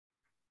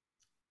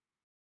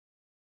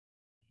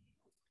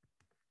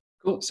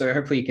Cool. So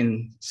hopefully you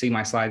can see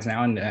my slides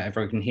now and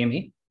everyone can hear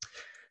me.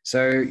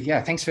 So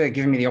yeah, thanks for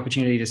giving me the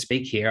opportunity to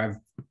speak here. I've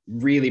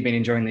really been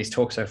enjoying these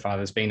talks so far.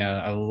 There's been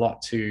a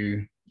lot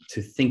to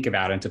think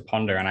about and to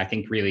ponder, and I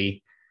think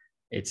really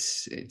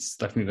it's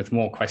left me with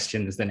more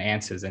questions than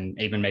answers, and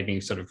even made me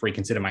sort of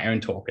reconsider my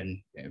own talk and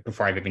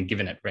before I've even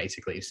given it,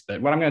 basically.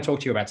 But what I'm going to talk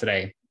to you about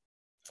today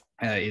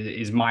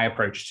is my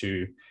approach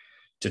to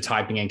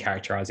typing and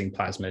characterizing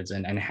plasmids,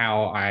 and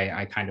how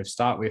I kind of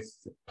start with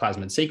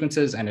plasmid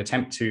sequences and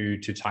attempt to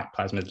type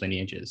plasmid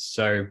lineages.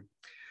 So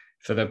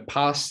for the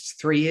past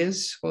 3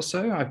 years or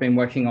so, I've been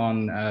working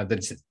on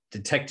the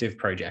Detective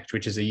project,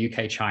 which is a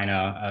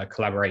UK-China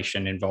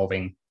collaboration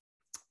involving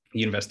the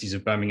universities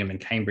of Birmingham and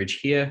Cambridge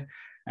here,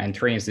 and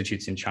 3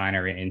 institutes in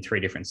China in 3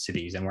 different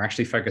cities. And we're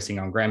actually focusing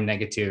on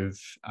gram-negative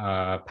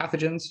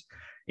pathogens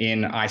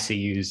in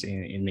ICUs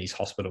in these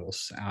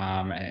hospitals.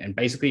 And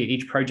basically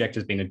each project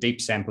has been a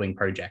deep sampling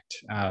project,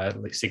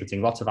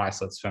 sequencing lots of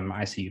isolates from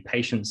ICU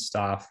patients,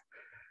 staff,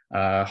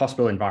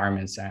 hospital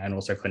environments, and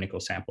also clinical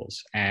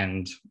samples.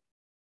 And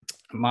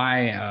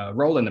my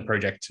role in the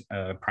project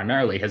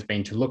primarily has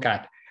been to look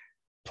at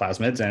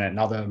plasmids and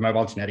other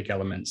mobile genetic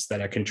elements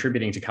that are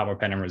contributing to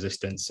carbapenem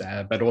resistance,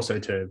 but also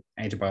to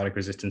antibiotic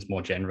resistance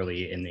more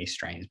generally in these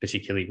strains,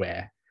 particularly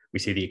where we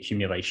see the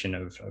accumulation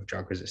of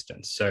drug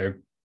resistance. So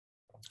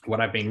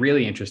what I've been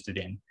really interested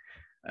in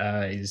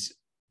is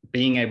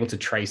being able to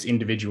trace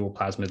individual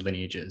plasmid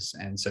lineages.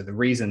 And so the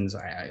reasons,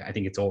 I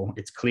think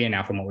it's clear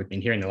now from what we've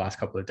been hearing the last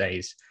couple of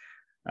days,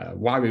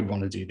 why we'd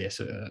want to do this.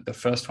 The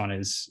first one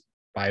is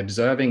by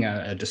observing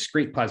a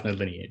discrete plasmid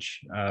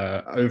lineage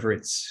over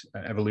its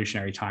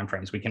evolutionary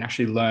timeframes, we can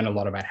actually learn a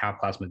lot about how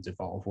plasmids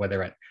evolve,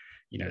 whether at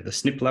the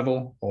SNP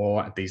level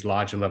or at these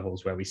larger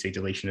levels where we see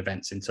deletion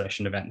events,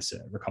 insertion events,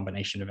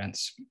 recombination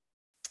events,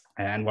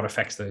 and what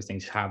effects those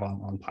things have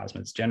on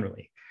plasmids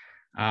generally.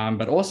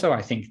 But also,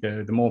 I think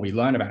the more we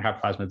learn about how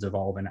plasmids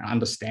evolve and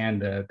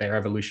understand their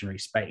evolutionary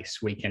space,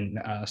 we can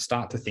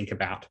start to think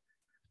about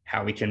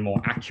how we can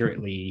more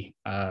accurately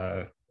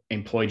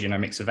employ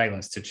genomic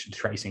surveillance to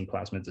tracing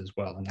plasmids as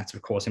well. And that's,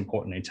 of course,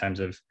 important in terms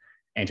of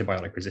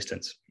antibiotic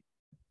resistance.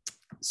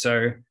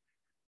 So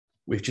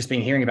we've just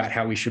been hearing about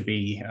how we should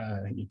be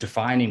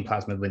defining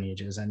plasmid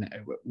lineages, and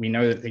we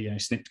know that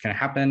SNPs can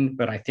happen,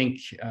 but I think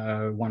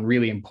one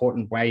really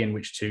important way in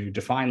which to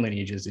define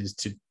lineages is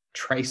to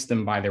trace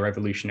them by their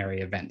evolutionary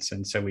events.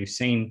 And so we've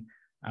seen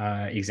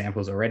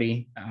examples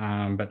already,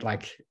 but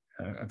like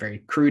a very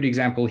crude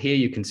example here,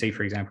 you can see,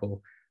 for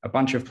example, a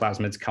bunch of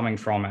plasmids coming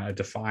from a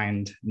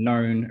defined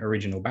known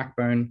original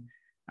backbone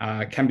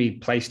can be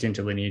placed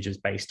into lineages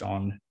based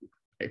on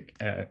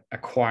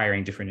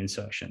acquiring different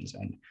insertions,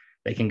 and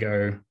they can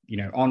go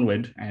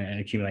onward and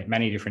accumulate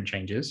many different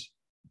changes,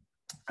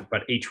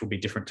 but each will be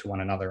different to one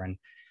another. And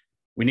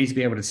we need to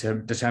be able to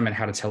determine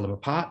how to tell them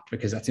apart,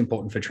 because that's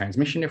important for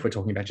transmission if we're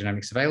talking about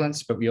genomic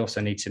surveillance, but we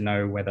also need to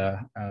know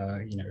whether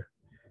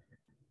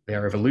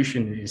their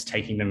evolution is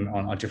taking them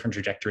on different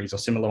trajectories or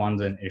similar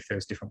ones, and if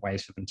there's different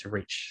ways for them to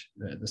reach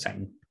the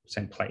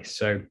same place.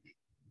 So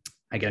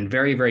again,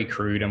 very, very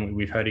crude, and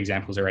we've heard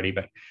examples already,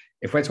 but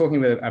if we're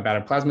talking about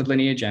a plasmid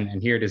lineage,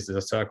 and here it is as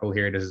a circle,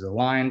 here it is as a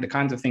line, the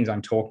kinds of things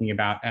I'm talking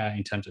about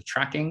in terms of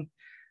tracking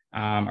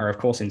are, of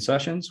course,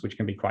 insertions, which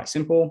can be quite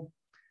simple,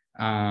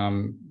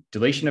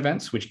 deletion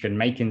events, which can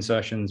make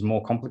insertions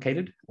more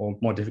complicated or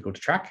more difficult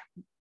to track,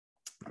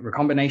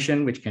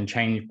 recombination, which can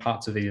change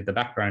parts of either the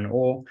backbone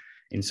or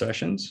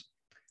insertions,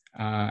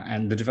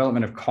 and the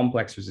development of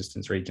complex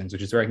resistance regions,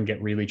 which is where it can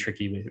get really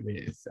tricky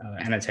with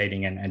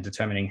annotating and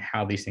determining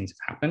how these things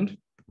have happened.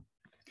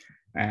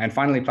 And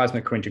finally,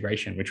 plasmid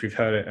co-integration, which we've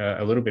heard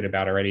a little bit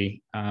about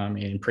already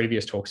in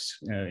previous talks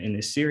in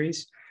this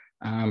series,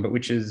 but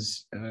which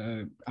is,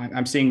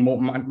 I'm seeing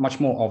much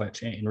more of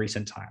it in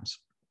recent times.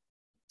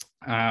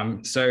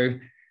 So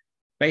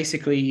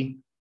basically,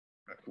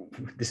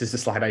 this is the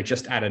slide I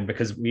just added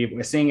because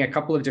we're seeing a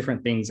couple of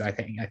different things, I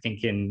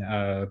think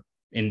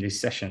in these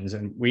sessions.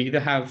 And we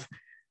either have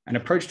an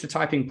approach to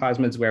typing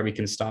plasmids where we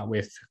can start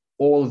with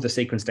all of the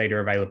sequence data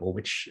available,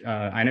 which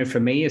I know for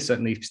me is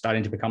certainly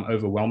starting to become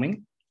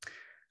overwhelming,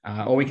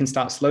 or we can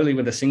start slowly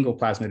with a single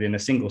plasmid in a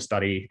single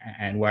study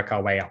and work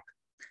our way up.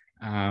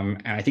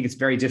 And I think it's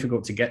very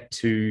difficult to get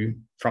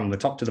from the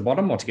top to the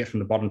bottom, or to get from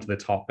the bottom to the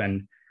top.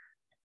 And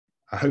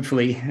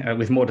hopefully,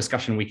 with more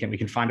discussion, we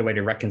can find a way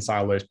to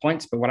reconcile those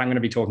points. But what I'm going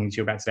to be talking to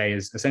you about today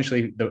is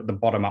essentially the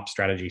bottom-up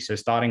strategy. So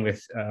starting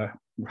with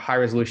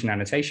high-resolution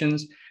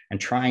annotations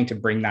and trying to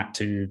bring that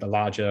to the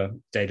larger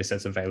data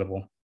sets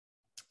available.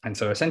 And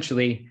so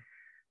essentially,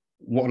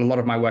 what a lot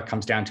of my work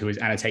comes down to is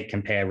annotate,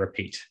 compare,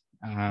 repeat.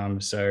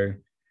 So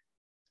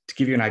to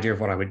give you an idea of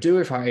what I would do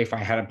if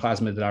I had a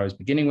plasmid that I was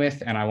beginning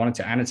with and I wanted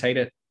to annotate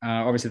it,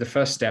 obviously the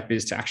first step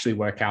is to actually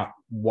work out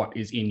what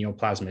is in your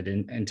plasmid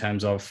in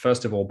terms of,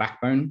 first of all,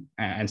 backbone,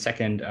 and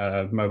second,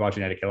 mobile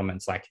genetic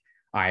elements like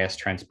IS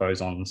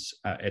transposons,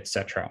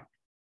 etc.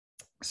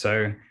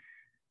 So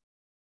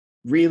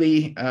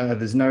really,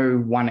 there's no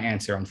one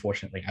answer,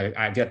 unfortunately.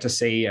 I've yet to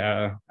see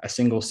a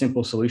single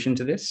simple solution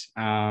to this.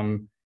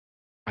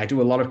 I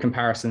do a lot of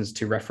comparisons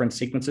to reference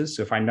sequences.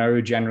 So if I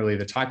know generally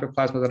the type of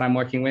plasmid that I'm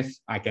working with,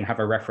 I can have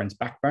a reference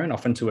backbone,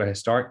 often to a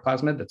historic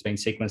plasmid that's been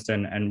sequenced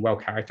and well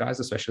characterized,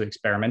 especially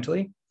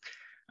experimentally,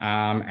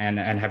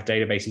 and have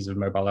databases of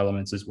mobile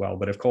elements as well.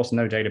 But of course,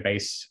 no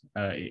database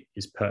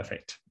is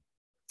perfect.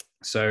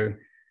 So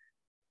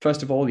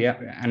first of all, yeah,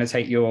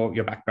 annotate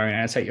your backbone,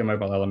 annotate your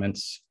mobile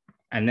elements,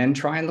 and then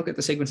try and look at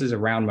the sequences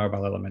around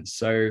mobile elements.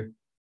 So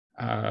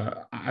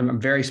I'm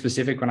very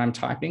specific when I'm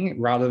typing,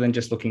 rather than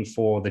just looking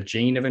for the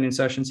gene of an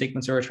insertion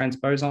sequence or a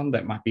transposon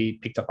that might be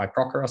picked up by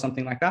Procker or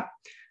something like that.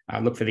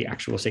 Look for the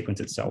actual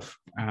sequence itself,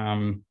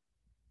 and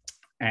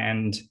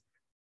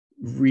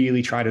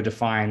really try to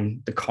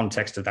define the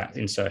context of that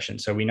insertion.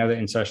 So we know that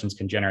insertions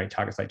can generate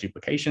target site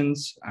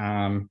duplications.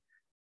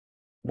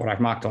 What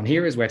I've marked on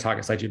here is where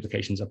target site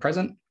duplications are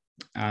present.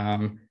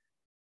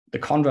 The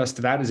converse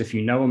to that is if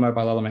you know a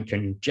mobile element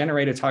can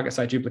generate a target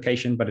site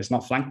duplication, but it's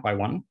not flanked by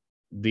one,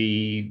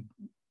 the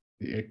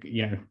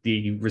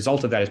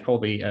result of that is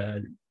probably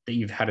that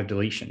you've had a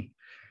deletion.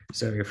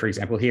 So for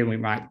example, here we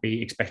might be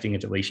expecting a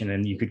deletion,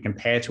 and you could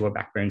compare to a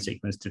backbone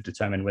sequence to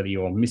determine whether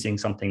you're missing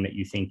something that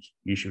you think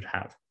you should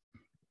have.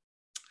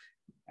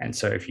 And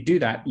so if you do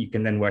that, you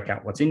can then work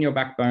out what's in your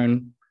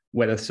backbone,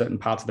 whether certain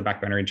parts of the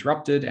backbone are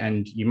interrupted,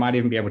 and you might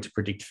even be able to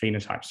predict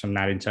phenotypes from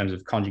that in terms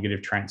of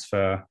conjugative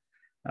transfer,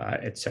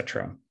 et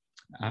cetera.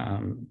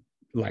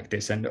 Like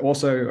this. And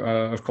also,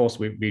 of course,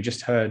 we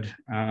just heard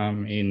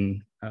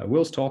in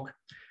Will's talk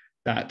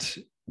that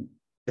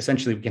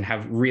essentially we can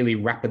have really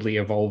rapidly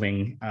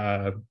evolving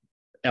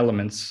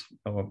elements,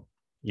 or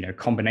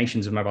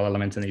combinations of mobile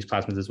elements in these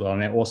plasmids as well.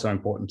 And they're also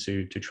important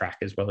to track,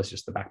 as well as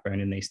just the backbone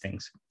in these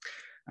things.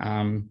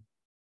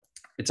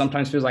 It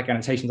sometimes feels like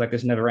annotations like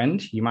this never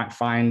end. You might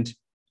find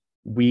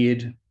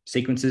weird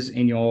sequences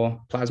in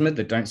your plasmid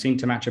that don't seem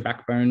to match a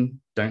backbone,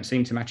 don't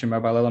seem to match a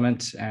mobile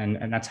element.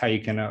 And that's how you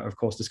can, of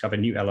course, discover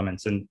new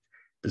elements. And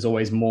there's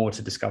always more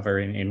to discover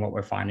in what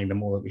we're finding, the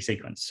more that we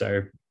sequence.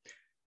 So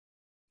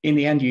in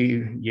the end,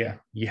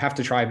 you have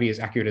to try to be as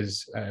accurate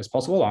as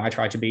possible. I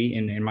try to be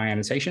in my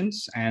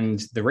annotations.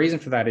 And the reason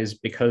for that is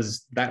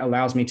because that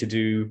allows me to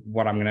do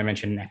what I'm going to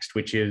mention next,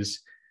 which is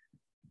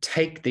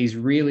take these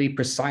really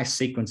precise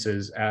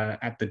sequences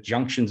at the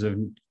junctions of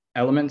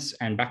elements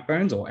and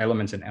backbones, or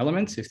elements and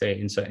elements if they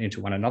insert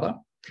into one another,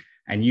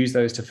 and use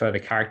those to further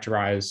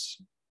characterize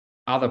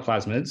other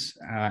plasmids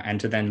and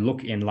to then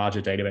look in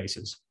larger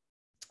databases.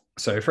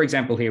 So for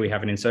example, here we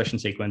have an insertion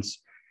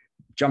sequence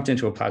jumped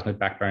into a plasmid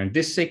backbone.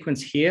 This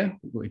sequence here,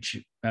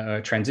 which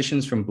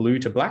transitions from blue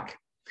to black,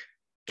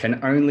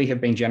 can only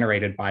have been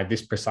generated by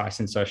this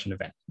precise insertion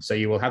event. So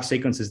you will have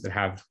sequences that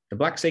have the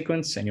black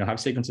sequence, and you'll have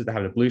sequences that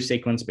have the blue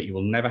sequence, but you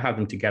will never have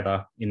them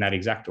together in that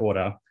exact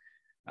order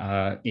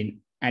in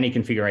any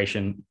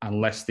configuration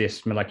unless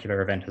this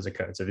molecular event has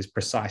occurred. So this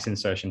precise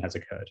insertion has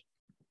occurred.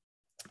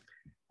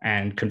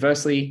 And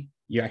conversely,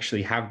 you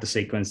actually have the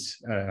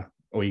sequence,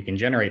 or you can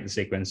generate the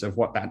sequence of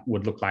what that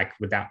would look like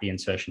without the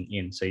insertion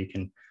in. So you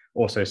can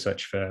also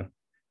search for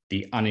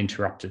the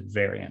uninterrupted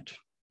variant.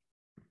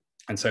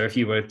 And so if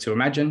you were to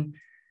imagine,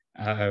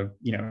 a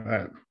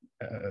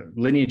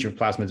lineage of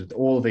plasmids with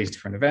all of these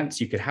different events,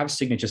 you could have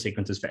signature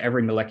sequences for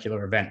every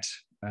molecular event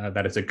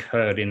that has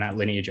occurred in that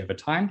lineage over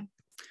time.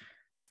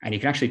 And you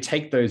can actually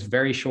take those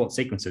very short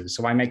sequences.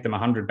 So I make them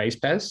 100 base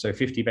pairs, so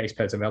 50 base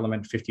pairs of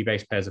element, 50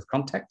 base pairs of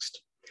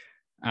context,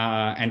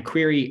 and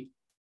query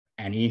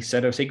any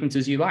set of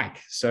sequences you like.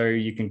 So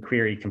you can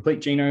query complete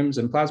genomes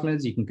and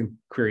plasmids, you can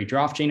query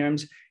draft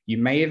genomes, you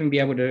may even be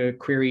able to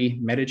query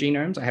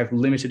metagenomes. I have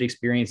limited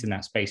experience in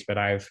that space, but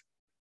I've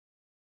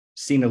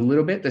seen a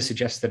little bit that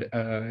suggests that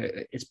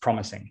it's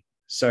promising.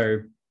 So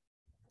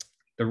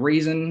the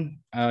reason,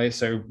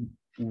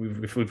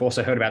 we've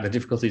also heard about the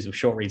difficulties of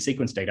short read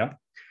sequence data.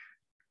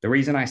 The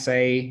reason I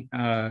say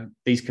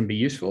these can be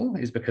useful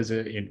is because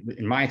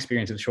in my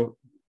experience of short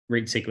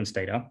read sequence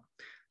data,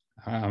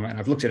 and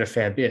I've looked at a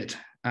fair bit,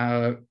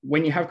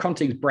 when you have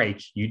contigs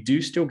break, you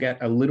do still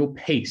get a little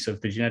piece of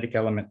the genetic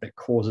element that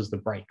causes the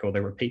break, or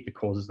the repeat that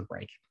causes the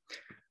break.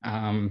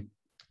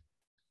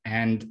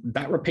 And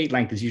that repeat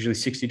length is usually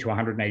 60 to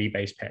 180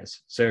 base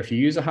pairs. So if you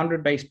use a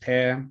 100 base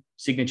pair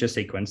signature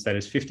sequence, that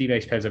is 50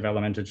 base pairs of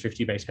element and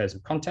 50 base pairs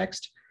of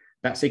context,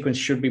 that sequence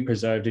should be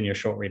preserved in your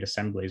short read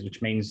assemblies,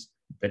 which means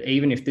that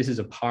even if this is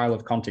a pile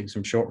of contigs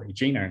from short read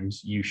genomes,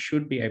 you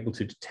should be able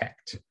to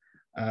detect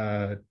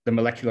the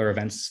molecular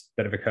events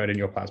that have occurred in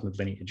your plasmid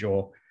lineage,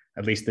 or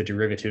at least the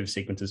derivative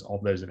sequences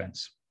of those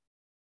events.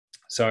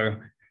 So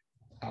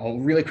I'll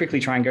really quickly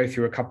try and go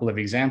through a couple of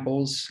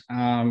examples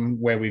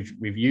where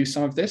we've used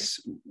some of this.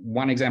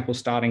 One example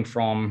starting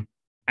from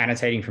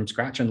annotating from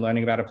scratch and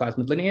learning about a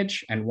plasmid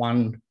lineage, and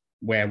one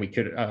where we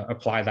could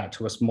apply that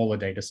to a smaller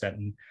data set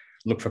and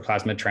look for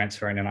plasmid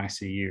transfer in an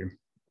ICU.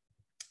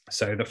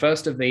 So the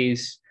first of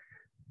these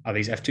are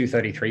these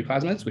F233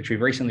 plasmids, which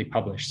we've recently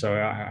published. So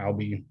I'll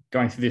be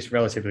going through this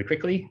relatively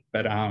quickly,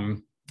 but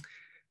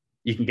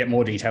you can get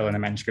more detail in the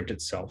manuscript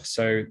itself.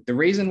 So the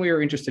reason we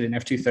were interested in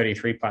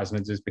F233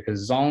 plasmids is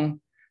because Zhong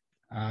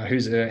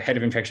who's a head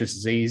of infectious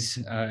disease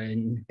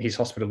in his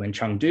hospital in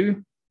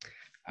Chengdu.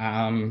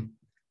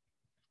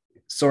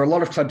 Saw a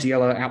lot of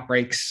Klebsiella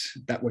outbreaks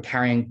that were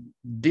carrying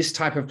this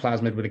type of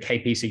plasmid with a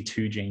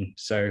KPC2 gene.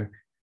 So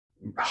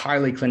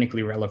highly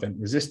clinically relevant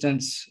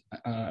resistance,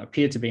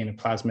 appeared to be in a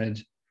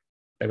plasmid.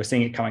 They were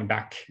seeing it coming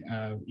back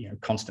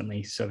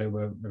constantly. So they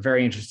were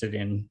very interested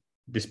in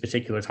this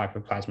particular type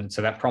of plasmid.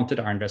 So that prompted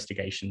our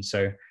investigation.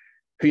 So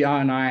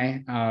Huya and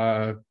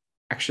I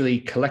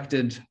actually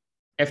collected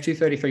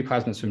F233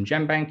 plasmids from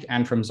GenBank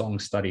and from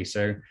Zong's study.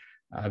 So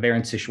they're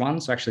in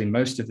Sichuan. So actually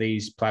most of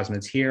these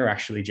plasmids here are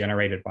actually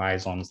generated by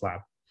Zong's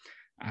lab.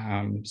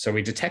 So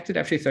we detected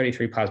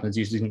F233 plasmids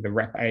using the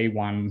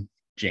REP-A1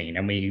 gene,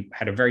 and we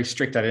had a very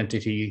strict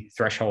identity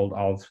threshold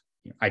of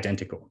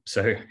identical.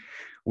 So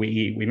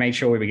we made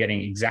sure we were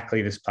getting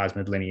exactly this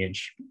plasmid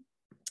lineage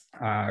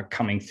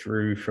coming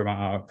through for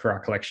our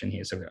collection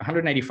here. So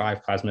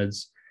 185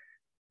 plasmids.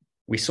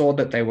 We saw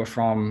that they were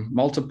from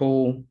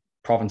multiple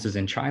provinces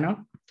in China,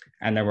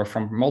 and they were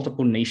from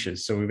multiple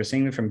niches. So we were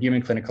seeing them from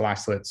human clinical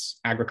isolates,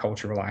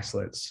 agricultural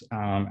isolates,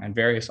 and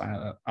various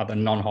other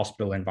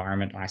non-hospital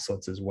environment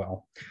isolates as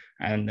well.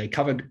 And they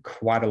covered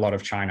quite a lot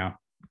of China.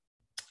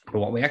 But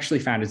what we actually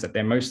found is that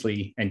they're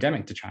mostly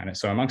endemic to China.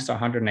 So amongst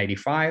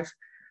 185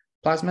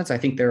 plasmids, I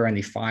think there are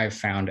only 5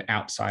 found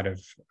outside of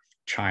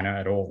China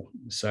at all.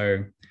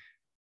 So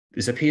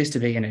this appears to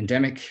be an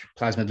endemic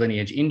plasmid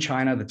lineage in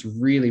China that's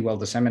really well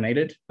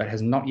disseminated, but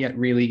has not yet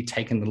really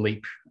taken the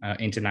leap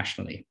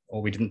internationally,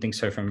 or we didn't think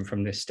so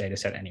from this data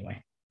set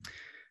anyway.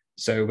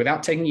 So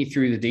without taking you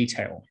through the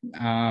detail,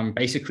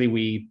 basically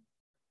we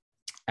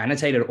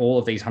annotated all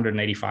of these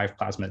 185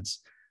 plasmids,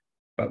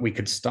 but we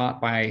could start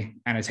by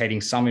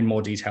annotating some in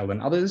more detail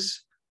than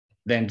others,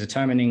 then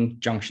determining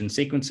junction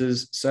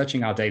sequences,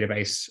 searching our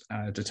database,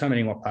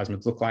 determining what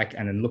plasmids look like,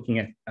 and then looking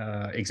at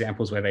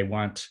examples where they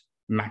weren't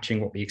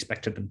matching what we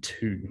expected them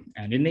to.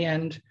 And in the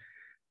end,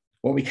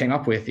 what we came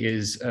up with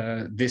is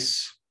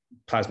this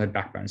plasmid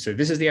backbone. So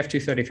this is the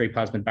F233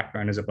 plasmid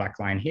backbone as a black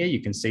line here.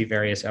 You can see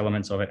various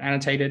elements of it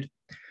annotated.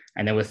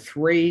 And there were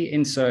 3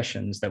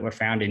 insertions that were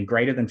found in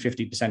greater than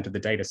 50% of the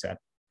data set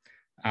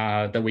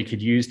that we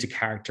could use to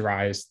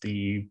characterize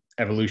the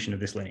evolution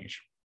of this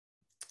lineage.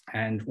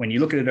 And when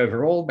you look at it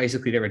overall,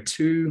 basically there are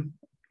 2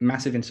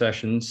 massive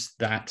insertions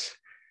that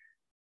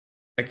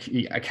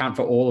account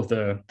for all of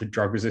the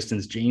drug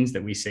resistance genes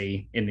that we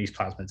see in these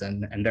plasmids,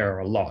 and there are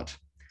a lot.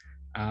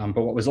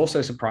 But what was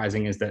also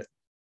surprising is that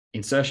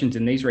insertions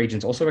in these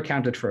regions also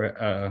accounted for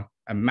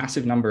a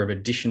massive number of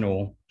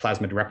additional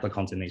plasmid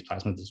replicons in these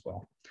plasmids as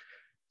well.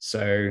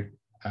 So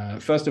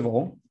first of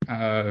all,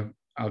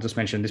 I'll just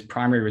mention this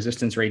primary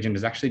resistance region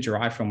is actually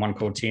derived from one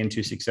called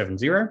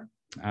TN2670,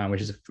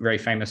 which is a very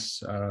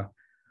famous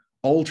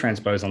old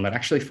transposon that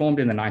actually formed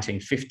in the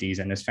 1950s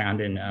and is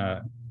found in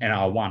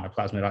NR1, a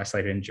plasmid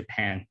isolated in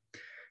Japan.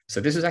 So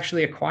this is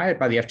actually acquired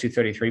by the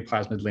F233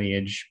 plasmid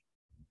lineage,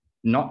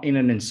 not in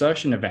an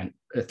insertion event,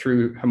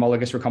 through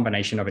homologous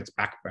recombination of its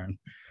backbone.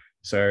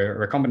 So a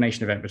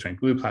recombination event between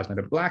blue plasmid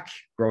and black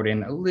brought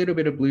in a little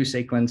bit of blue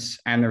sequence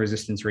and the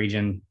resistance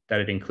region that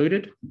it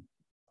included.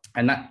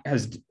 And that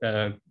has,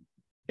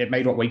 it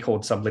made what we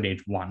called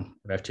sublineage 1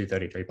 of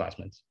F233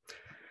 plasmids.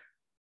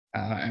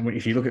 And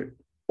if you look at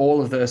all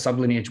of the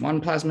sublineage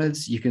 1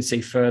 plasmids, you can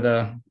see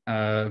further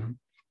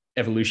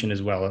evolution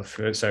as well.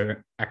 So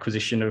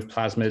acquisition of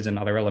plasmids and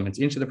other elements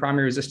into the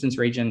primary resistance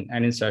region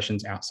and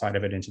insertions outside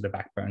of it into the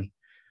backbone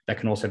that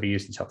can also be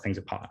used to tell things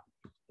apart.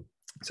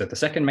 So the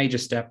second major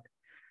step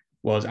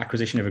was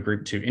acquisition of a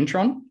group 2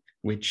 intron,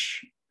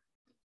 which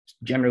is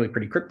generally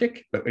pretty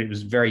cryptic, but it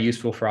was very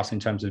useful for us in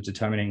terms of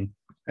determining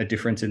a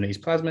difference in these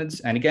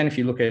plasmids. And again, if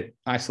you look at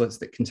isolates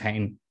that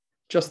contain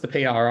just the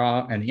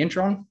PRR and the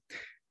intron,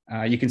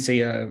 you can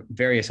see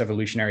various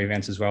evolutionary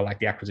events as well, like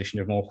the acquisition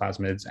of more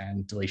plasmids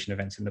and deletion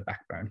events in the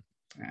backbone.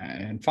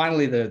 And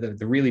finally, the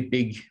really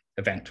big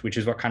event, which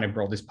is what kind of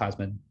brought this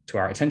plasmid to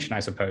our attention, I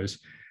suppose,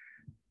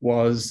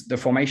 was the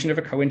formation of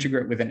a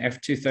co-integrate with an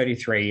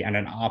F233 and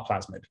an R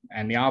plasmid.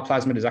 And the R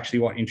plasmid is actually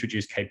what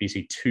introduced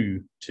KPC2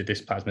 to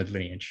this plasmid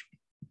lineage.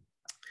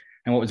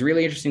 And what was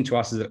really interesting to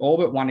us is that all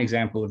but one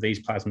example of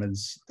these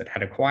plasmids that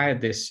had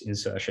acquired this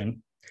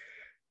insertion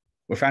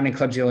were found in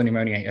Klebsiella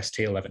pneumoniae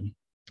ST11.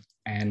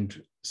 And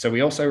so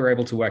we also were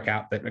able to work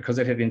out that because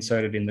it had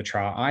inserted in the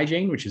TRA-I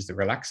gene, which is the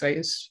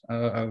relaxase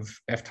of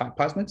F-type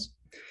plasmids,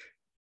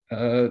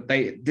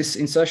 this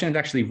insertion had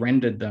actually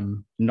rendered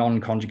them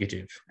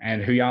non-conjugative.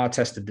 And Huya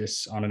tested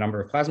this on a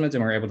number of plasmids, and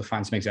we were able to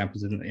find some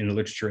examples in the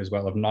literature as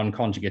well of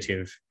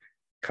non-conjugative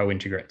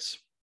co-integrates.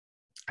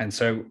 And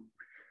so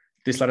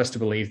this led us to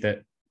believe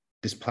that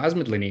this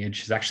plasmid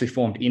lineage is actually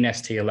formed in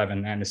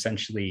ST11 and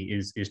essentially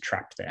is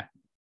trapped there.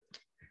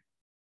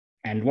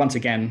 And once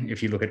again,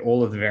 if you look at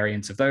all of the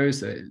variants of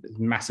those,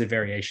 massive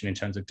variation in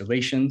terms of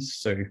deletions.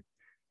 So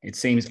it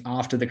seems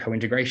after the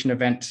co-integration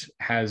event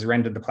has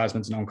rendered the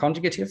plasmids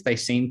non-conjugative, they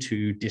seem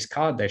to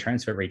discard their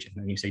transfer region.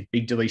 And you see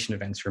big deletion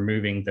events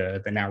removing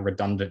the now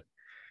redundant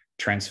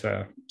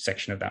transfer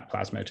section of that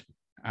plasmid.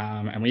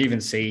 And we even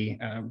see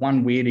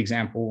one weird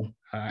example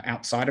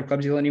outside of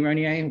Klebsiella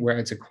pneumoniae, where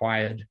it's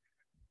acquired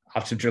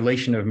after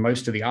deletion of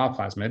most of the R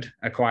plasmid,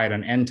 acquired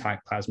an N-type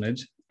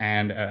plasmid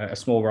and a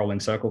small rolling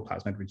circle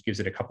plasmid, which gives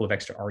it a couple of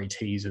extra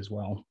RETs as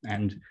well.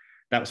 And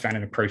that was found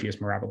in a Proteus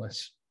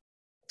mirabilis.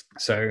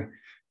 So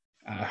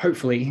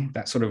hopefully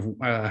that sort of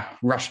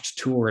rushed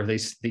tour of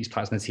these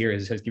plasmids here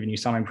has given you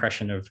some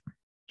impression of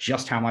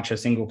just how much a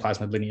single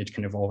plasmid lineage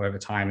can evolve over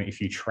time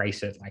if you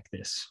trace it like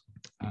this.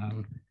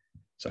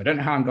 So I don't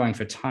know how I'm going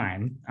for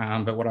time,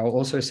 but what I'll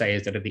also say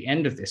is that at the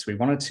end of this, we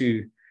wanted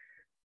to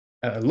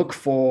look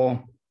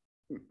for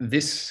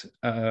this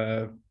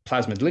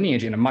plasmid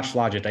lineage in a much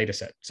larger data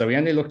set. So we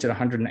only looked at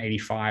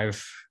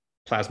 185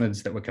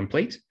 plasmids that were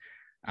complete.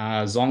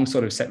 Zong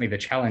sort of set me the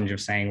challenge of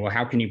saying, well,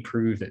 how can you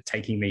prove that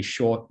taking these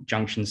short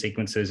junction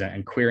sequences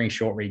and querying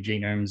short read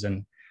genomes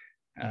and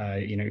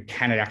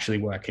can it actually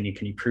work? Can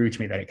you prove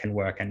to me that it can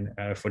work? And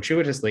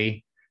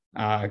fortuitously,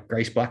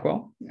 Grace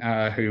Blackwell,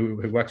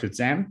 who worked with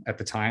Zam at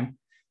the time,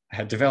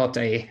 had developed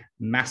a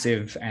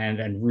massive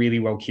and really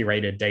well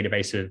curated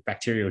database of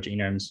bacterial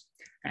genomes.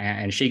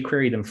 And she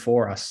queried them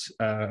for us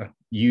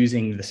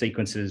using the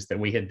sequences that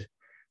we had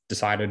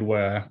decided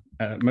were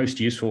most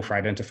useful for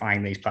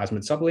identifying these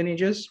plasmid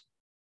sublineages.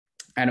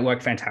 And it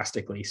worked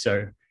fantastically.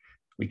 So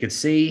we could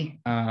see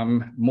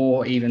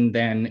more even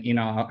than in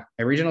our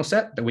original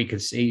set that we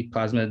could see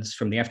plasmids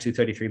from the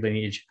F233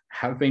 lineage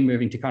have been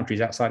moving to countries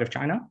outside of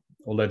China,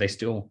 although they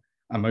still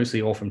are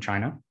mostly all from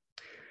China.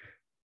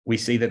 We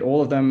see that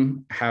all of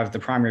them have the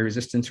primary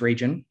resistance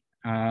region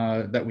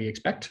that we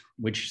expect,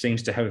 which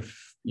seems to have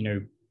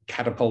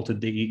catapulted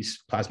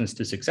these plasmids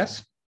to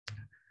success.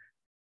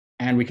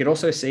 And we could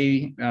also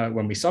see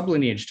when we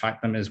sublineage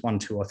type them as 1,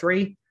 2, or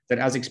 3, that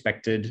as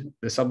expected,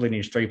 the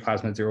sublineage 3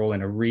 plasmids are all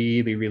in a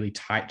really, really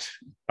tight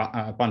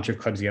bunch of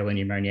Klebsiella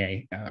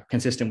pneumoniae,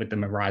 consistent with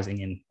them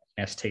arising in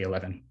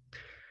ST11.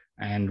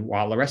 And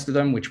while the rest of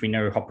them, which we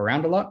know hop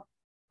around a lot,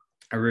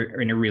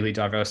 are in a really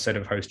diverse set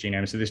of host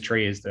genomes. So this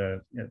tree is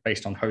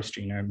based on host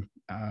genome,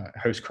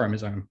 host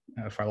chromosome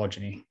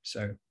phylogeny.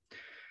 So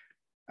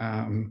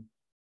I'm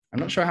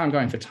not sure how I'm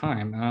going for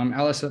time.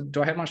 Alice,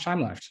 do I have much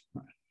time left?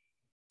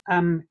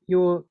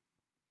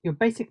 You're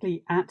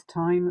basically at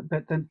time,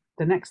 but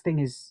the next thing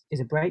is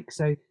a break.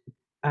 So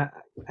I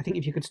think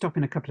if you could stop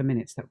in a couple of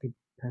minutes, that would be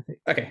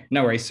perfect. Okay,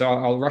 no worries. So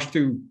I'll rush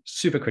through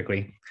super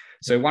quickly.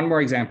 So one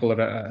more example of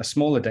a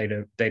smaller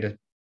data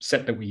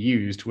set that we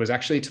used was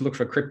actually to look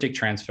for cryptic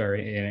transfer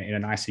in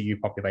an ICU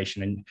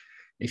population. And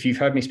if you've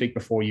heard me speak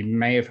before, you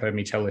may have heard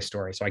me tell this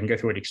story, so I can go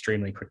through it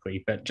extremely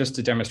quickly. But just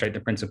to demonstrate the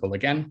principle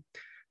again,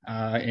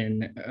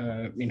 in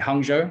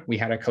Hangzhou, we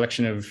had a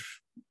collection of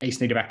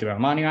ace-native active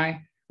Armanii,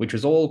 which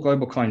was all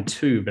global clone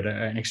 2, but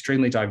an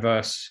extremely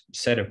diverse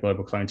set of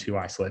global clone 2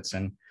 isolates.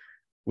 And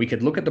we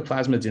could look at the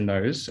plasmids in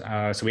those.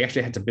 So we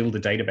actually had to build a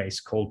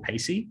database called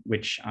PACey,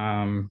 which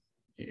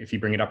if you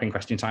bring it up in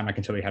question time, I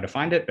can tell you how to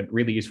find it, but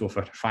really useful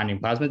for finding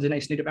plasmids in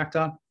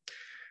acinetobacter.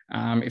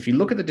 If you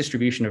look at the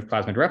distribution of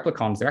plasmid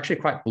replicons, they're actually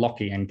quite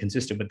blocky and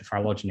consistent with the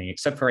phylogeny,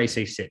 except for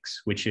AC6,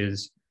 which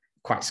is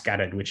quite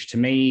scattered, which to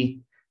me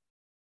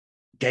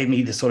gave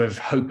me the sort of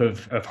hope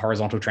of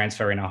horizontal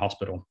transfer in our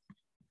hospital.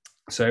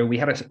 So we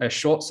had a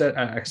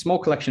small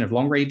collection of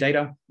long read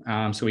data.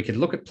 So we could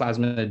look at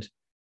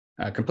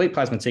complete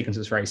plasmid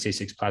sequences for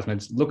AC6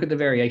 plasmids, look at the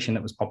variation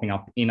that was popping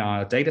up in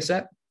our data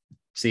set,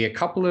 see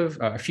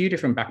a few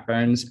different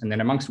backbones, and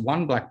then amongst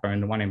one backbone,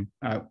 the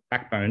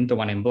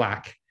one in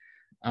black,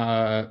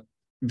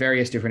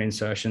 various different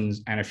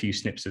insertions and a few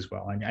SNPs as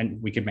well.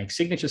 And we could make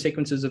signature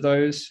sequences of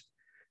those,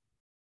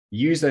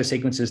 use those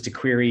sequences to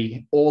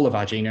query all of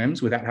our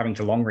genomes without having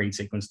to long read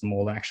sequence them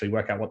all and actually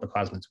work out what the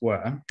plasmids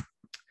were,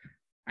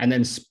 and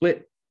then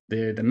split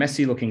the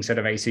messy looking set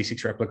of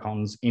AC6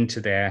 replicons into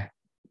their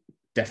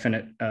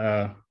definite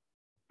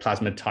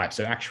plasmid types,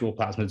 so actual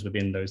plasmids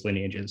within those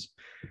lineages.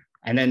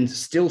 And then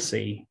still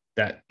see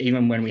that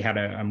even when we had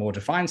a more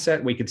defined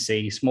set, we could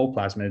see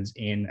plasmids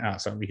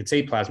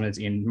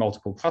in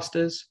multiple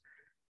clusters,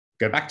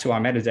 go back to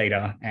our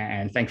metadata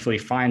and thankfully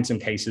find some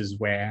cases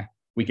where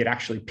we could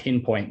actually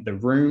pinpoint the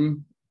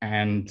room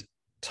and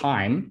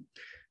time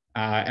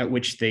at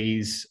which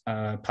these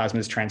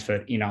plasmids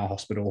transferred in our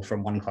hospital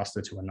from one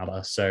cluster to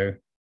another. So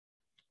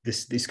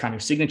this kind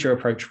of signature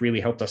approach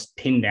really helped us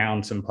pin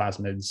down some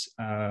plasmids,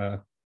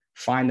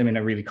 find them in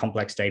a really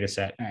complex data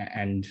set,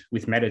 and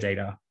with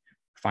metadata,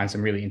 find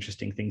some really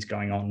interesting things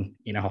going on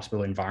in a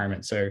hospital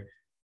environment. So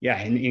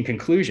yeah, in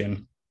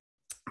conclusion,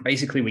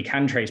 basically we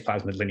can trace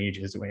plasmid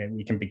lineages,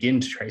 we can begin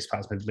to trace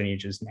plasmid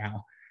lineages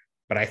now.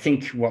 But I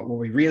think what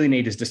we really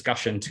need is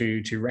discussion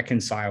to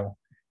reconcile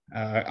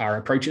our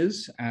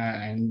approaches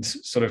and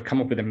sort of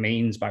come up with a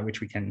means by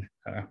which we can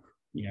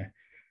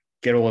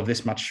get all of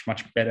this much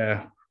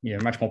better,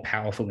 much more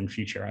powerful in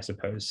future, I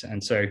suppose.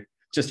 And so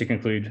just to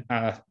conclude,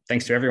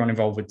 thanks to everyone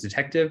involved with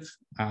Detective,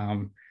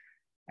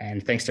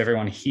 and thanks to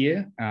everyone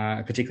here,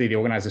 particularly the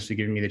organizers for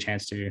giving me the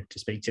chance to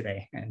speak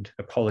today, and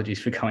apologies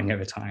for going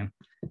over time.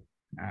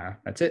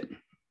 That's it.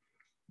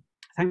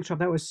 Thanks, Rob.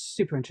 That was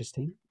super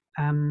interesting.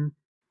 I'm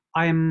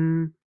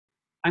going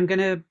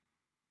to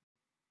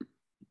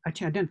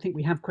actually, I don't think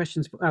we have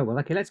questions. Oh, well,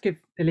 okay, let's give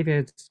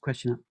Olivia's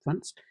question up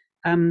front.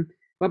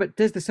 Robert,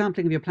 does the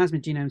sampling of your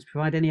plasmid genomes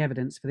provide any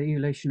evidence for the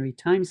evolutionary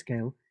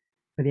timescale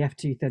for the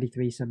F233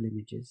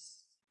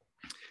 sublineages?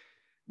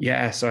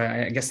 Yeah, so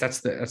I guess that's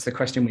the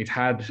question we've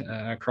had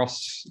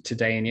across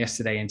today and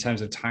yesterday in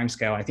terms of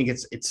timescale. I think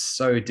it's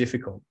so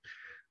difficult.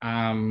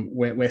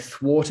 We're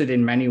thwarted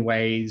in many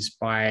ways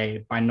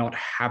by not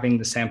having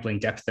the sampling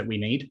depth that we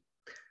need.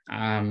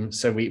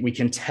 So we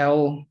can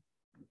tell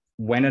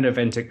when an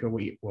event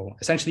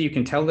essentially you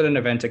can tell that an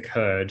event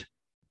occurred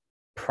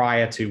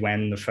prior to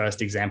when the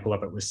first example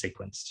of it was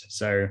sequenced.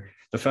 So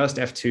the first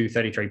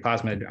F233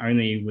 plasmid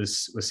only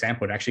was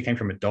sampled, actually came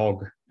from a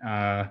dog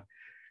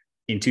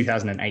in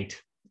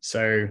 2008.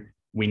 So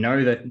we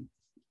know that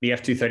the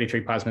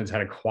F233 plasmids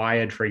had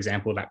acquired, for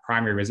example, that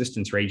primary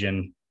resistance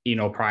region in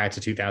or prior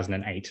to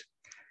 2008.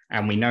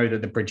 And we know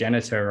that the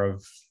progenitor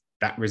of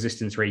that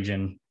resistance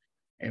region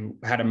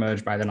had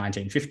emerged by the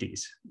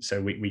 1950s.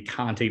 So we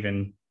can't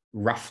even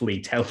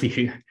roughly tell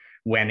you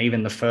when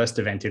even the first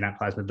event in that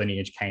plasmid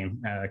lineage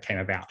came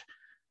about.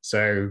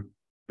 So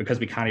because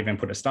we can't even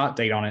put a start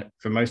date on it,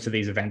 for most of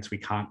these events, we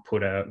can't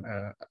put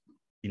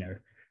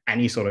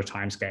any sort of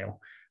timescale.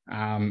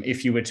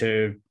 If you were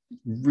to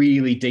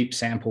really deep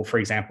sample, for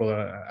example,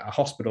 a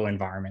hospital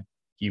environment,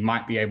 you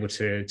might be able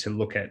to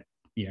look at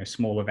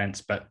small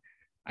events, but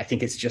I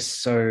think it's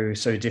just so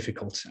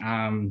difficult.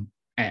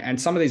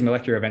 And some of these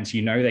molecular events,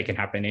 they can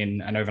happen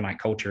in an overnight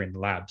culture in the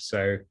lab,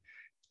 so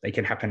they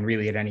can happen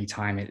really at any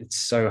time. It's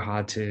so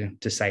hard to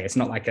say. It's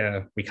not like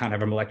we can't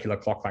have a molecular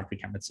clock like we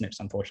can with SNPs,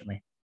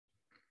 unfortunately.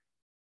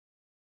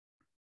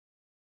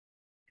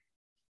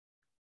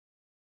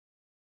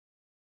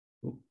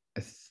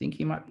 I think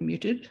you might be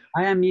muted.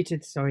 I am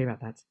muted. Sorry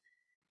about that.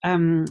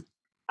 I'm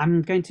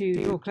going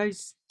to draw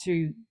close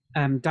to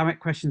direct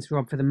questions for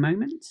Rob for the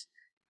moment,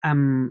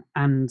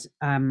 and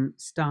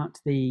start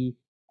the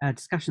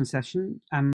discussion session.